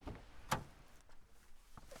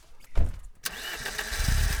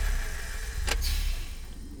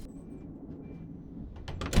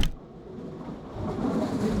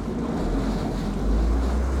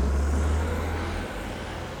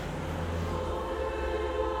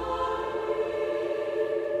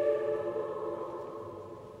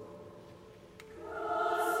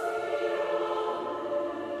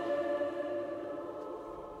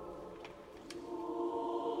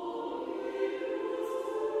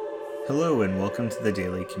Hello and welcome to the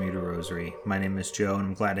Daily Commuter Rosary. My name is Joe and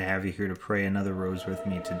I'm glad to have you here to pray another rose with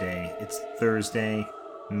me today. It's Thursday,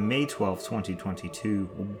 May 12th, 2022.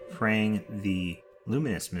 We'll be praying the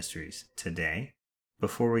Luminous Mysteries today.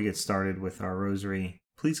 Before we get started with our rosary,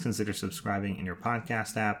 please consider subscribing in your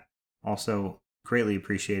podcast app. Also, greatly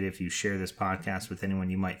appreciate it if you share this podcast with anyone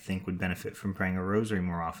you might think would benefit from praying a rosary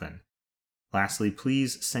more often. Lastly,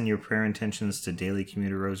 please send your prayer intentions to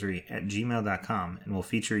dailycommuterrosary@gmail.com and we'll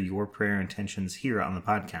feature your prayer intentions here on the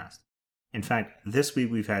podcast. In fact, this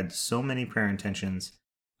week we've had so many prayer intentions,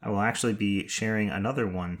 I will actually be sharing another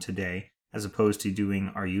one today as opposed to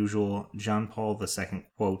doing our usual John Paul II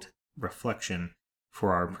quote reflection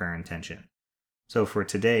for our prayer intention. So for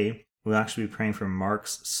today, we'll actually be praying for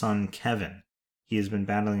Mark's son Kevin. He has been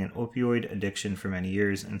battling an opioid addiction for many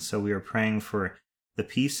years, and so we are praying for the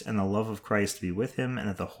peace and the love of Christ to be with him, and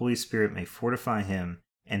that the Holy Spirit may fortify him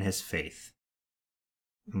and his faith.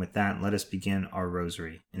 And with that, let us begin our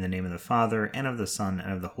rosary. In the name of the Father, and of the Son,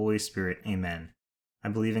 and of the Holy Spirit. Amen. I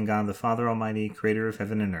believe in God the Father Almighty, creator of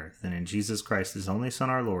heaven and earth, and in Jesus Christ, his only Son,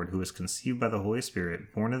 our Lord, who was conceived by the Holy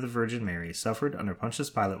Spirit, born of the Virgin Mary, suffered under Pontius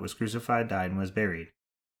Pilate, was crucified, died, and was buried.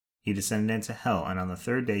 He descended into hell, and on the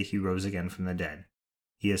third day he rose again from the dead.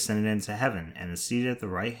 He ascended into heaven, and is seated at the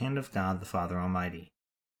right hand of God the Father Almighty.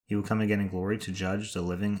 He will come again in glory to judge the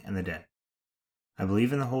living and the dead. I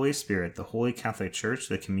believe in the Holy Spirit, the Holy Catholic Church,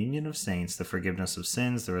 the communion of saints, the forgiveness of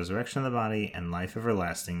sins, the resurrection of the body, and life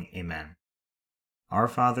everlasting. Amen. Our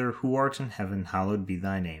Father, who art in heaven, hallowed be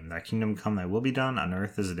thy name. Thy kingdom come, thy will be done, on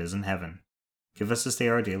earth as it is in heaven. Give us this day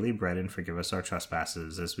our daily bread, and forgive us our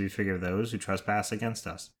trespasses, as we forgive those who trespass against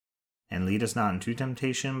us. And lead us not into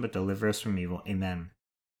temptation, but deliver us from evil. Amen.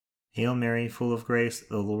 Hail Mary, full of grace,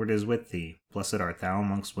 the Lord is with thee. Blessed art thou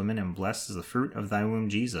amongst women, and blessed is the fruit of thy womb,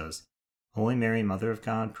 Jesus. Holy Mary, Mother of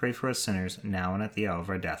God, pray for us sinners, now and at the hour of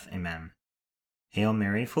our death. Amen. Hail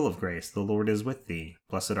Mary, full of grace, the Lord is with thee.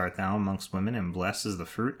 Blessed art thou amongst women, and blessed is the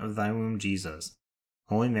fruit of thy womb, Jesus.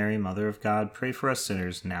 Holy Mary, Mother of God, pray for us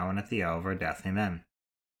sinners, now and at the hour of our death. Amen.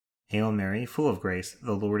 Hail Mary, full of grace,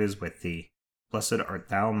 the Lord is with thee. Blessed art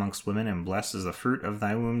thou amongst women, and blessed is the fruit of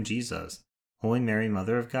thy womb, Jesus. Holy Mary,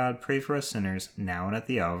 Mother of God, pray for us sinners, now and at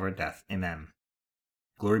the hour of our death. Amen.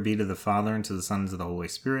 Glory be to the Father, and to the Son, and to the Holy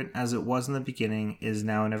Spirit, as it was in the beginning, is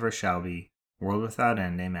now, and ever shall be, world without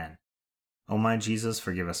end. Amen. O my Jesus,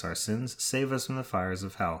 forgive us our sins, save us from the fires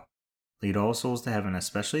of hell. Lead all souls to heaven,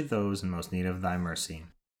 especially those in most need of thy mercy.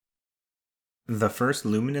 The first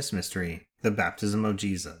luminous mystery, the baptism of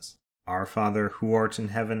Jesus. Our Father, who art in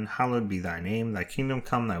heaven, hallowed be thy name. Thy kingdom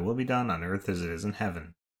come, thy will be done, on earth as it is in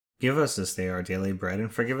heaven. Give us this day our daily bread,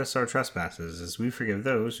 and forgive us our trespasses, as we forgive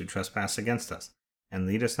those who trespass against us. And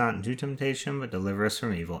lead us not into temptation, but deliver us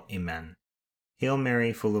from evil. Amen. Hail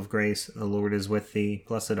Mary, full of grace, the Lord is with thee.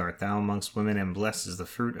 Blessed art thou amongst women, and blessed is the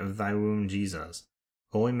fruit of thy womb, Jesus.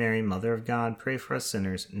 Holy Mary, Mother of God, pray for us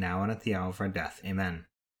sinners, now and at the hour of our death. Amen.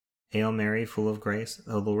 Hail Mary, full of grace,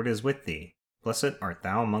 the Lord is with thee. Blessed art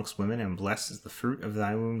thou amongst women, and blessed is the fruit of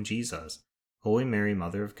thy womb, Jesus. Holy Mary,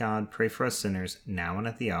 Mother of God, pray for us sinners, now and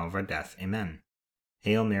at the hour of our death. Amen.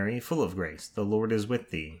 Hail Mary, full of grace, the Lord is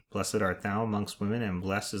with thee. Blessed art thou amongst women, and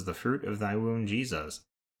blessed is the fruit of thy womb, Jesus.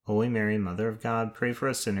 Holy Mary, Mother of God, pray for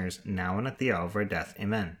us sinners, now and at the hour of our death.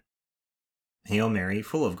 Amen. Hail Mary,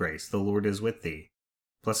 full of grace, the Lord is with thee.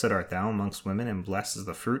 Blessed art thou amongst women, and blessed is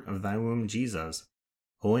the fruit of thy womb, Jesus.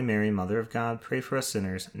 Holy Mary, Mother of God, pray for us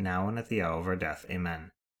sinners, now and at the hour of our death.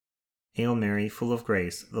 Amen. Hail Mary, full of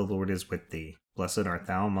grace, the Lord is with thee. Blessed art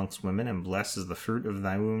thou amongst women, and blessed is the fruit of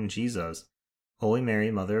thy womb, Jesus. Holy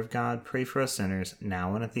Mary, Mother of God, pray for us sinners,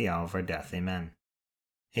 now and at the hour of our death. Amen.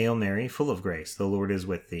 Hail Mary, full of grace, the Lord is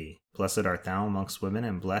with thee. Blessed art thou amongst women,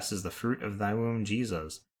 and blessed is the fruit of thy womb,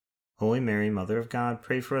 Jesus. Holy Mary, Mother of God,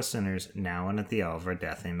 pray for us sinners, now and at the hour of our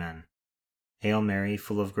death. Amen. Hail Mary,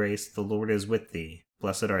 full of grace, the Lord is with thee.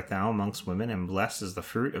 Blessed art thou amongst women, and blessed is the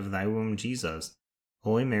fruit of thy womb, Jesus.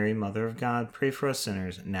 Holy Mary, Mother of God, pray for us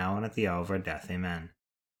sinners, now and at the hour of our death. Amen.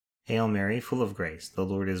 Hail Mary, full of grace, the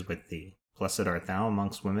Lord is with thee. Blessed art thou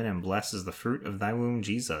amongst women, and blessed is the fruit of thy womb,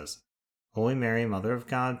 Jesus. Holy Mary, Mother of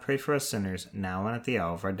God, pray for us sinners, now and at the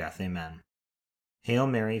hour of our death. Amen. Hail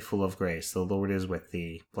Mary, full of grace, the Lord is with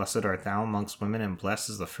thee. Blessed art thou amongst women, and blessed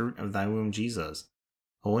is the fruit of thy womb, Jesus.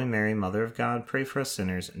 Holy Mary, Mother of God, pray for us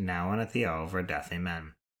sinners, now and at the hour of our death.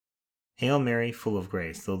 Amen. Hail Mary, full of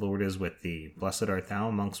grace, the Lord is with thee. Blessed art thou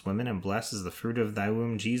amongst women, and blessed is the fruit of thy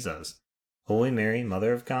womb, Jesus. Holy Mary,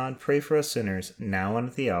 Mother of God, pray for us sinners, now and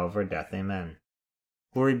at the hour of our death. Amen.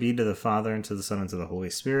 Glory be to the Father, and to the Son, and to the Holy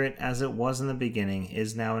Spirit, as it was in the beginning,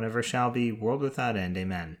 is now, and ever shall be, world without end.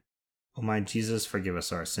 Amen. O my Jesus, forgive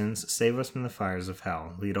us our sins, save us from the fires of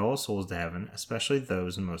hell, lead all souls to heaven, especially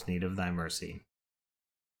those in most need of thy mercy.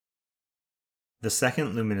 The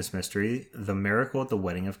second luminous mystery, the miracle at the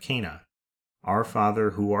wedding of Cana. Our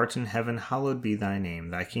Father, who art in heaven, hallowed be thy name.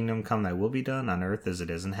 Thy kingdom come, thy will be done, on earth as it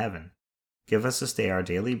is in heaven. Give us this day our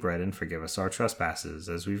daily bread, and forgive us our trespasses,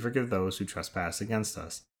 as we forgive those who trespass against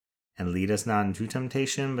us. And lead us not into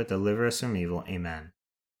temptation, but deliver us from evil. Amen.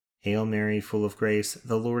 Hail Mary, full of grace,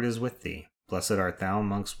 the Lord is with thee. Blessed art thou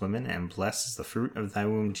amongst women, and blessed is the fruit of thy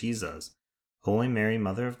womb, Jesus. Holy Mary,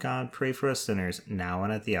 Mother of God, pray for us sinners, now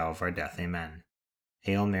and at the hour of our death. Amen.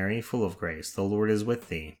 Hail Mary, full of grace, the Lord is with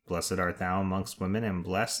thee. Blessed art thou amongst women, and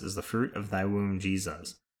blessed is the fruit of thy womb,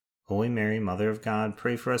 Jesus. Holy Mary, Mother of God,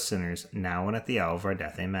 pray for us sinners, now and at the hour of our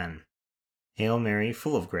death. Amen. Hail Mary,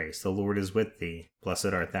 full of grace, the Lord is with thee. Blessed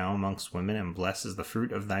art thou amongst women, and blessed is the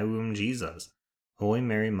fruit of thy womb, Jesus. Holy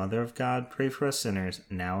Mary, Mother of God, pray for us sinners,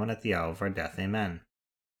 now and at the hour of our death. Amen.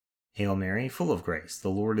 Hail Mary, full of grace, the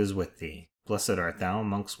Lord is with thee. Blessed art thou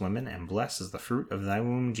amongst women, and blessed is the fruit of thy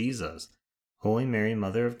womb, Jesus. Holy Mary,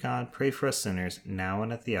 Mother of God, pray for us sinners, now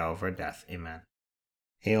and at the hour of our death. Amen.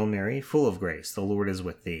 Hail Mary, full of grace, the Lord is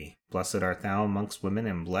with thee. Blessed art thou amongst women,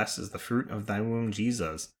 and blessed is the fruit of thy womb,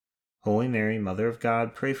 Jesus. Holy Mary, Mother of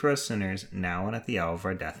God, pray for us sinners, now and at the hour of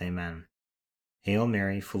our death. Amen. Hail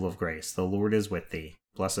Mary, full of grace, the Lord is with thee.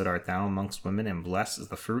 Blessed art thou amongst women, and blessed is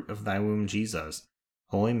the fruit of thy womb, Jesus.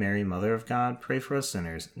 Holy Mary, Mother of God, pray for us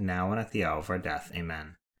sinners, now and at the hour of our death.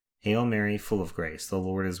 Amen. Hail Mary, full of grace, the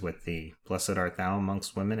Lord is with thee. Blessed art thou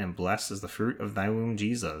amongst women, and blessed is the fruit of thy womb,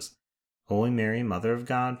 Jesus. Holy Mary, Mother of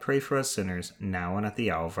God, pray for us sinners, now and at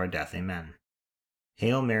the hour of our death. Amen.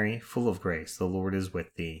 Hail Mary, full of grace, the Lord is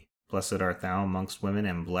with thee. Blessed art thou amongst women,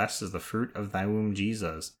 and blessed is the fruit of thy womb,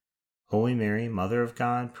 Jesus. Holy Mary, Mother of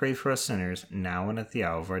God, pray for us sinners, now and at the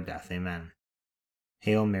hour of our death. Amen.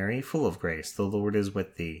 Hail Mary, full of grace, the Lord is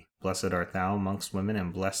with thee. Blessed art thou amongst women,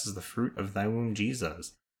 and blessed is the fruit of thy womb,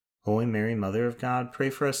 Jesus. Holy Mary, Mother of God, pray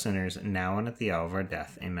for us sinners, now and at the hour of our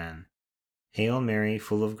death. Amen. Hail Mary,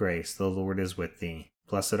 full of grace, the Lord is with thee.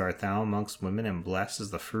 Blessed art thou amongst women, and blessed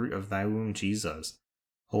is the fruit of thy womb, Jesus.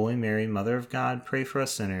 Holy Mary, Mother of God, pray for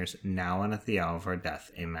us sinners, now and at the hour of our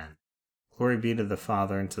death. Amen. Glory be to the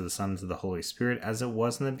Father, and to the Son, and to the Holy Spirit, as it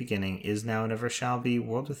was in the beginning, is now, and ever shall be,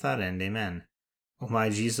 world without end. Amen. O my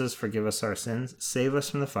Jesus, forgive us our sins, save us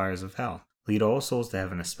from the fires of hell. Lead all souls to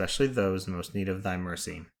heaven, especially those in most need of thy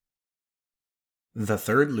mercy. The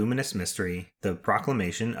third luminous mystery, the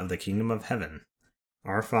proclamation of the kingdom of heaven.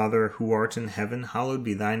 Our Father, who art in heaven, hallowed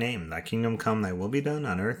be thy name. Thy kingdom come, thy will be done,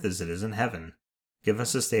 on earth as it is in heaven. Give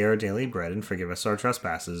us this day our daily bread, and forgive us our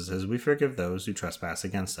trespasses, as we forgive those who trespass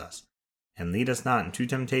against us. And lead us not into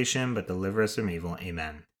temptation, but deliver us from evil.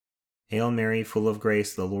 Amen. Hail Mary, full of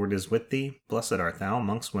grace, the Lord is with thee. Blessed art thou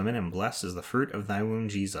amongst women, and blessed is the fruit of thy womb,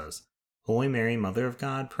 Jesus. Holy Mary, Mother of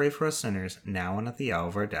God, pray for us sinners, now and at the hour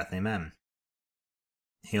of our death. Amen.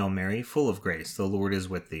 Hail Mary, full of grace, the Lord is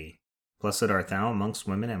with thee. Blessed art thou amongst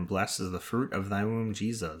women, and blessed is the fruit of thy womb,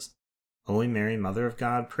 Jesus. Holy Mary, Mother of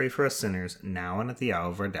God, pray for us sinners, now and at the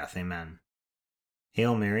hour of our death. Amen.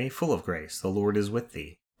 Hail Mary, full of grace, the Lord is with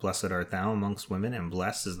thee. Blessed art thou amongst women, and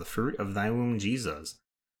blessed is the fruit of thy womb, Jesus.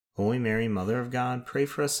 Holy Mary, Mother of God, pray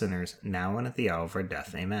for us sinners, now and at the hour of our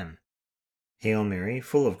death. Amen. Hail Mary,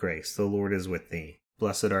 full of grace, the Lord is with thee.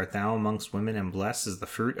 Blessed art thou amongst women, and blessed is the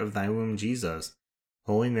fruit of thy womb, Jesus.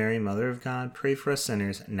 Holy Mary, Mother of God, pray for us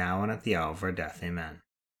sinners, now and at the hour of our death. Amen.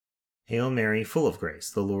 Hail Mary, full of grace,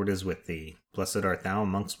 the Lord is with thee. Blessed art thou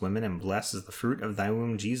amongst women, and blessed is the fruit of thy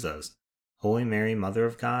womb, Jesus. Holy Mary, Mother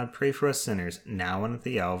of God, pray for us sinners, now and at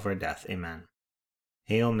the hour of our death. Amen.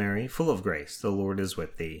 Hail Mary, full of grace, the Lord is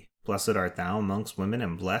with thee. Blessed art thou amongst women,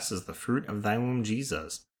 and blessed is the fruit of thy womb, Jesus.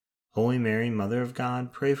 Holy Mary, Mother of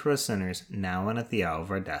God, pray for us sinners, now and at the hour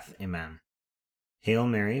of our death. Amen. Hail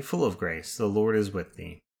Mary, full of grace, the Lord is with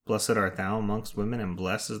thee. Blessed art thou amongst women, and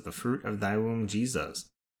blessed is the fruit of thy womb, Jesus.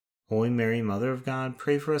 Holy Mary, Mother of God,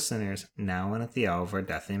 pray for us sinners, now and at the hour of our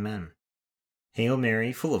death. Amen. Hail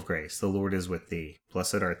Mary, full of grace, the Lord is with thee.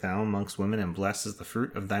 Blessed art thou amongst women, and blessed is the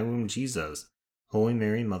fruit of thy womb, Jesus. Holy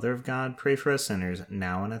Mary, Mother of God, pray for us sinners,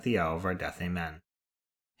 now and at the hour of our death. Amen.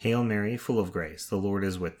 Hail Mary, full of grace, the Lord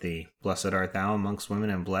is with thee. Blessed art thou amongst women,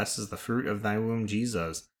 and blessed is the fruit of thy womb,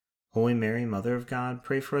 Jesus. Holy Mary, Mother of God,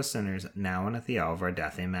 pray for us sinners, now and at the hour of our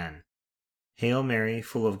death. Amen. Hail Mary,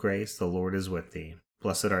 full of grace, the Lord is with thee.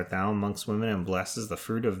 Blessed art thou amongst women, and blessed is the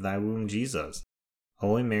fruit of thy womb, Jesus.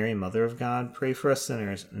 Holy Mary, Mother of God, pray for us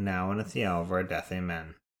sinners, now and at the hour of our death.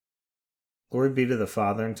 Amen. Glory be to the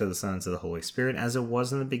Father, and to the Son, and to the Holy Spirit, as it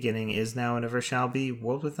was in the beginning, is now, and ever shall be,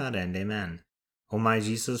 world without end. Amen. O my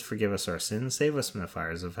Jesus, forgive us our sins, save us from the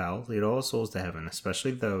fires of hell, lead all souls to heaven,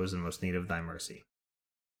 especially those in most need of thy mercy.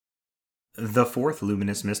 The fourth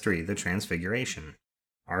luminous mystery, the Transfiguration.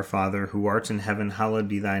 Our Father, who art in heaven, hallowed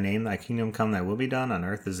be thy name. Thy kingdom come, thy will be done, on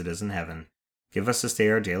earth as it is in heaven. Give us this day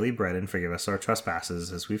our daily bread, and forgive us our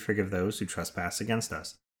trespasses, as we forgive those who trespass against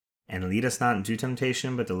us. And lead us not into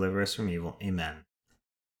temptation, but deliver us from evil. Amen.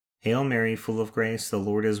 Hail Mary, full of grace, the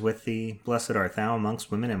Lord is with thee. Blessed art thou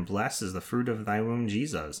amongst women, and blessed is the fruit of thy womb,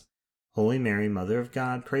 Jesus. Holy Mary, Mother of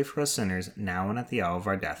God, pray for us sinners, now and at the hour of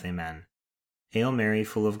our death. Amen. Hail Mary,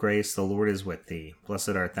 full of grace, the Lord is with thee. Blessed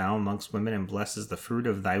art thou amongst women, and blessed is the fruit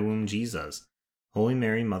of thy womb, Jesus. Holy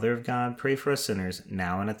Mary, Mother of God, pray for us sinners,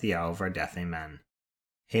 now and at the hour of our death. Amen.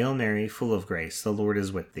 Hail Mary, full of grace, the Lord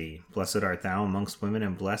is with thee. Blessed art thou amongst women,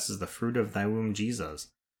 and blessed is the fruit of thy womb, Jesus.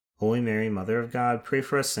 Holy Mary, Mother of God, pray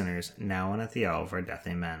for us sinners, now and at the hour of our death.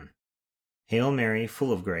 Amen. Hail Mary,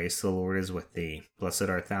 full of grace, the Lord is with thee. Blessed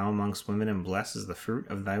art thou amongst women, and blessed is the fruit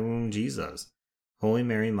of thy womb, Jesus. Holy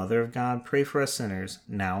Mary, Mother of God, pray for us sinners,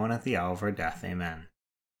 now and at the hour of our death. Amen.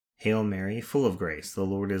 Hail Mary, full of grace, the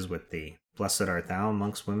Lord is with thee. Blessed art thou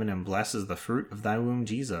amongst women, and blessed is the fruit of thy womb,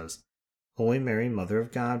 Jesus. Holy Mary, Mother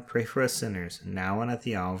of God, pray for us sinners, now and at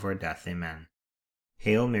the hour of our death. Amen.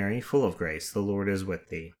 Hail Mary, full of grace, the Lord is with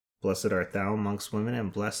thee. Blessed art thou amongst women,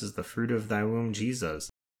 and blessed is the fruit of thy womb,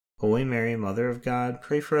 Jesus. Holy Mary, Mother of God,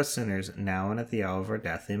 pray for us sinners, now and at the hour of our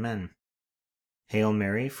death. Amen. Hail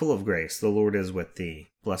Mary, full of grace, the Lord is with thee.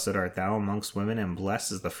 Blessed art thou amongst women, and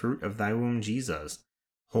blessed is the fruit of thy womb, Jesus.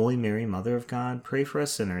 Holy Mary, Mother of God, pray for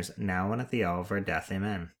us sinners, now and at the hour of our death.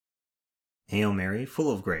 Amen. Hail Mary,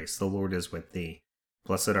 full of grace, the Lord is with thee.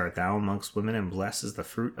 Blessed art thou amongst women, and blessed is the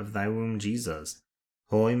fruit of thy womb, Jesus.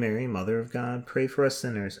 Holy Mary, Mother of God, pray for us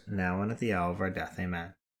sinners, now and at the hour of our death.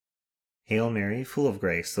 Amen. Hail Mary, full of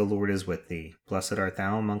grace, the Lord is with thee. Blessed art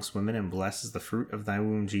thou amongst women, and blessed is the fruit of thy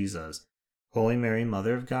womb, Jesus. Holy Mary,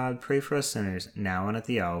 Mother of God, pray for us sinners, now and at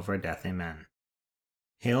the hour of our death. Amen.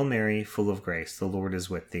 Hail Mary, full of grace, the Lord is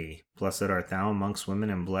with thee. Blessed art thou amongst women,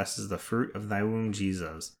 and blessed is the fruit of thy womb,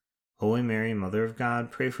 Jesus. Holy Mary, Mother of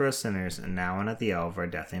God, pray for us sinners, now and at the hour of our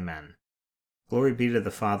death. Amen. Glory be to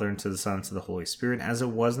the Father, and to the Son, and to the Holy Spirit, as it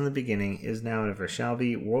was in the beginning, is now, and ever shall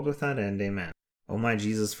be, world without end. Amen. O my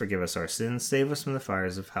Jesus, forgive us our sins, save us from the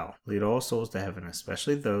fires of hell. Lead all souls to heaven,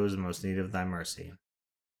 especially those in most need of thy mercy.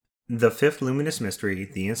 The fifth luminous mystery,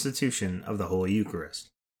 the institution of the Holy Eucharist.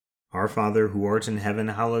 Our Father, who art in heaven,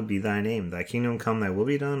 hallowed be thy name. Thy kingdom come, thy will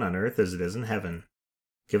be done, on earth as it is in heaven.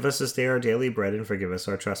 Give us this day our daily bread, and forgive us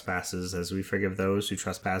our trespasses, as we forgive those who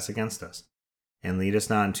trespass against us. And lead us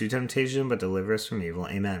not into temptation, but deliver us from evil.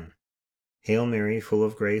 Amen. Hail Mary, full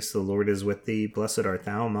of grace, the Lord is with thee. Blessed art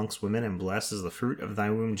thou amongst women, and blessed is the fruit of thy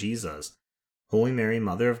womb, Jesus. Holy Mary,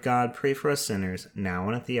 Mother of God, pray for us sinners, now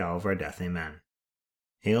and at the hour of our death. Amen.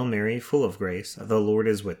 Hail Mary, full of grace, the Lord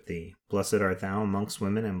is with thee. Blessed art thou amongst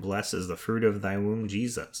women, and blessed is the fruit of thy womb,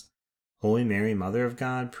 Jesus. Holy Mary, Mother of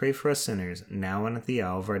God, pray for us sinners, now and at the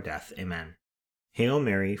hour of our death. Amen. Hail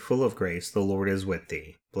Mary, full of grace, the Lord is with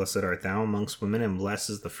thee. Blessed art thou amongst women, and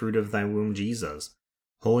blessed is the fruit of thy womb, Jesus.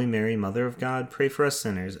 Holy Mary, Mother of God, pray for us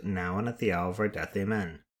sinners, now and at the hour of our death.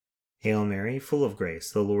 Amen. Hail Mary, full of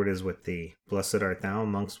grace, the Lord is with thee. Blessed art thou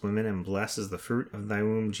amongst women, and blessed is the fruit of thy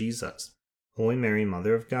womb, Jesus. Holy Mary,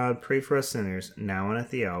 Mother of God, pray for us sinners, now and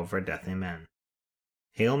at the hour of our death. Amen.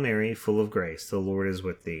 Hail Mary, full of grace, the Lord is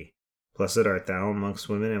with thee. Blessed art thou amongst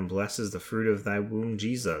women, and blessed is the fruit of thy womb,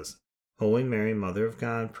 Jesus. Holy Mary, Mother of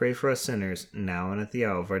God, pray for us sinners, now and at the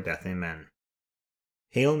hour of our death. Amen.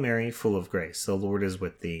 Hail Mary, full of grace, the Lord is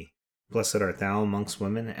with thee. Blessed art thou amongst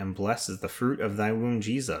women, and blessed is the fruit of thy womb,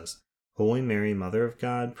 Jesus. Holy Mary, Mother of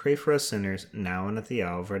God, pray for us sinners, now and at the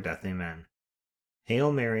hour of our death. Amen.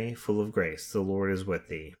 Hail Mary, full of grace, the Lord is with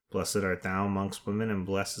thee. Blessed art thou amongst women, and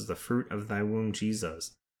blessed is the fruit of thy womb,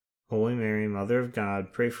 Jesus. Holy Mary, Mother of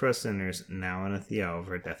God, pray for us sinners, now and at the hour of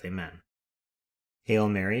our death. Amen. Hail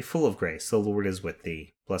Mary, full of grace, the Lord is with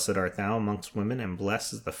thee. Blessed art thou amongst women, and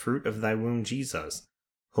blessed is the fruit of thy womb, Jesus.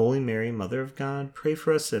 Holy Mary, Mother of God, pray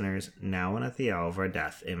for us sinners, now and at the hour of our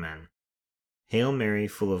death. Amen. Hail Mary,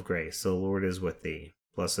 full of grace, the Lord is with thee.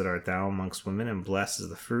 Blessed art thou amongst women, and blessed is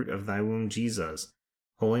the fruit of thy womb, Jesus.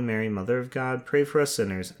 Holy Mary, Mother of God, pray for us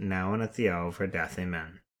sinners, now and at the hour of our death.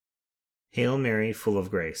 Amen. Hail Mary, full of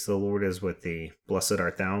grace, the Lord is with thee. Blessed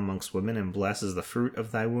art thou amongst women, and blessed is the fruit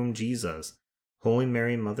of thy womb, Jesus. Holy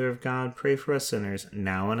Mary, Mother of God, pray for us sinners,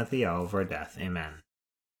 now and at the hour of our death. Amen.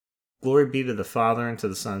 Glory be to the Father, and to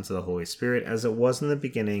the Son, and to the Holy Spirit, as it was in the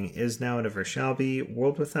beginning, is now, and ever shall be,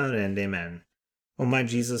 world without end. Amen. O my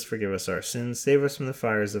Jesus, forgive us our sins, save us from the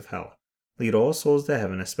fires of hell. Lead all souls to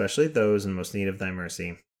heaven, especially those in most need of thy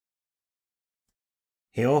mercy.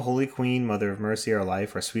 Hail, Holy Queen, Mother of Mercy, our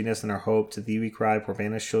life, our sweetness, and our hope. To thee we cry, poor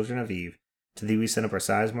banished children of Eve. To thee we send up our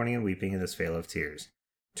sighs, mourning and weeping in this vale of tears.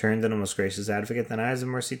 Turn then, O most gracious Advocate, thine eyes of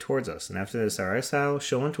mercy towards us, and after this our exile,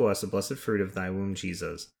 show unto us the blessed fruit of thy womb,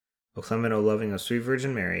 Jesus. O clement, O loving, O sweet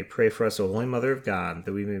Virgin Mary, pray for us, O Holy Mother of God,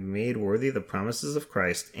 that we may be made worthy of the promises of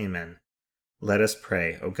Christ. Amen. Let us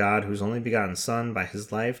pray. O God, whose only begotten Son, by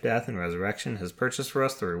his life, death, and resurrection, has purchased for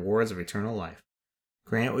us the rewards of eternal life,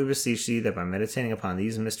 grant, we beseech thee, that by meditating upon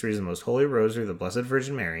these mysteries of the most holy rosary of the Blessed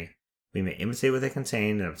Virgin Mary, we may imitate what they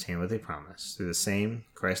contain and obtain what they promise. Through the same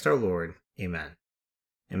Christ our Lord. Amen.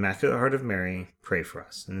 Immaculate Heart of Mary, pray for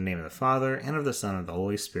us. In the name of the Father, and of the Son, and of the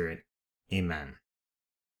Holy Spirit. Amen.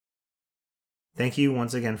 Thank you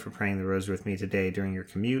once again for praying the rosary with me today during your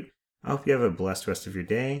commute. I hope you have a blessed rest of your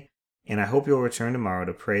day, and I hope you'll return tomorrow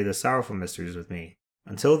to pray the sorrowful mysteries with me.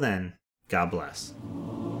 Until then, God bless.